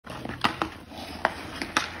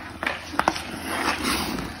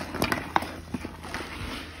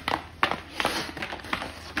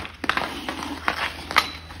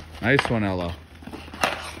Nice one, Ella.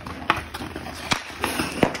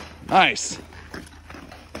 Nice.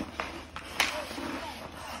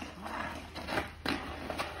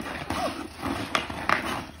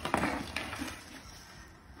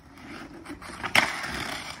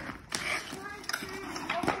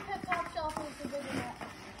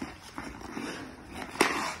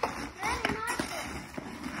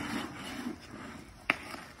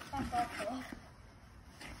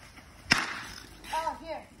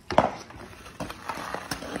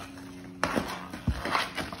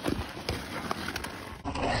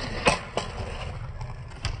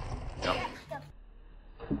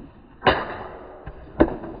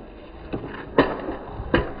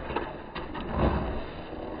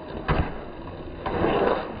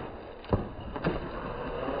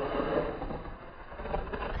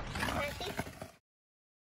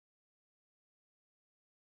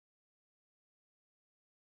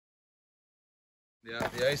 Yeah,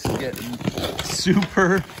 the ice is getting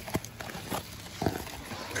super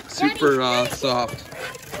soft.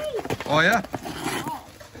 Oh yeah?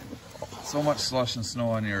 So much slush and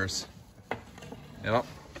snow on yours. Yep.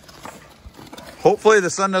 Hopefully the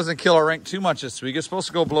sun doesn't kill our rink too much this week. It's supposed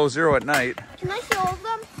to go below 0 at night. Can I see all of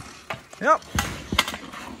them? Yep.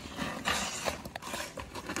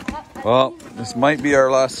 Well, this might be our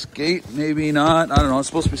last skate, maybe not. I don't know. It's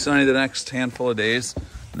supposed to be sunny the next handful of days.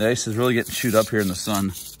 The ice is really getting chewed up here in the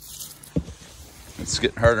sun. It's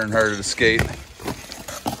getting harder and harder to skate.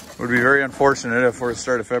 It would be very unfortunate if we're at the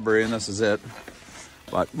start of February and this is it.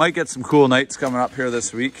 But might get some cool nights coming up here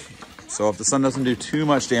this week. So if the sun doesn't do too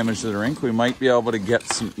much damage to the rink, we might be able to get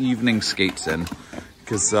some evening skates in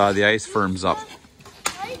because the ice firms up.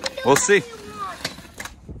 We'll see.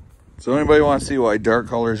 So anybody want to see why dark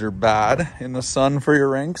colors are bad in the sun for your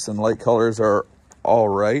rinks and light colors are all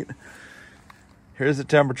right? Here's the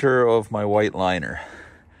temperature of my white liner.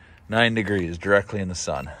 9 degrees directly in the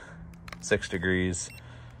sun. 6 degrees,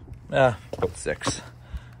 about 6.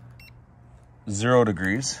 0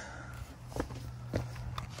 degrees.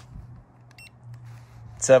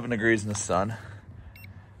 7 degrees in the sun.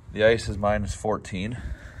 The ice is minus 14.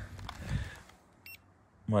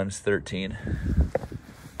 Minus 13.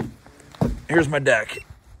 Here's my deck.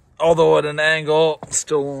 Although at an angle,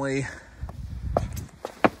 still only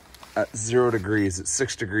at 0 degrees. It's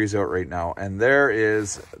 6 degrees out right now. And there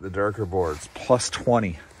is the darker boards, plus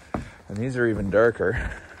 20. And these are even darker.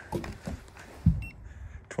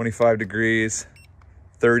 25 degrees,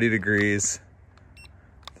 30 degrees,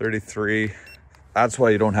 33. That's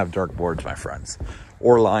why you don't have dark boards, my friends.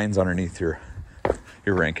 Or lines underneath your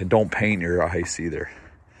rink. And don't paint your ice either.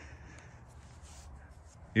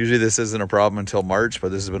 Usually this isn't a problem until March, but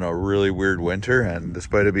this has been a really weird winter, and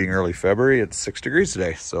despite it being early February, it's 6 degrees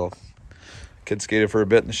today. So kids skated for a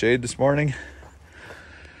bit in the shade this morning,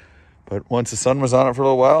 but once the sun was on it for a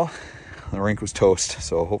little while, the rink was toast.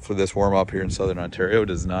 So hopefully this warm up here in Southern Ontario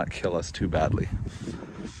does not kill us too badly.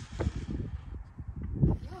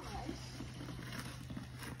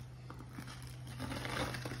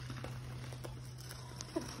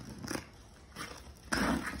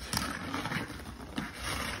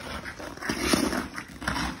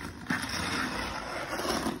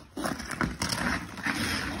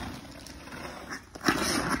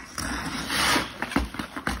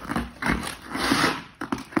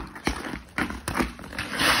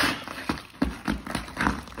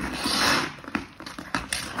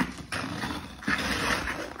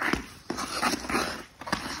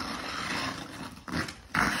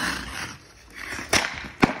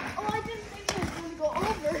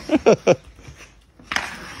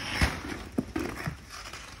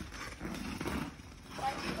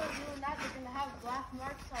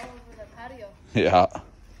 Yeah.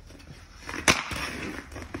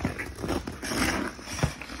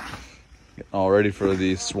 Getting all ready for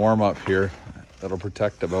the swarm up here. That'll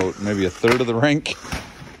protect about maybe a third of the rink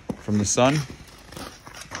from the sun.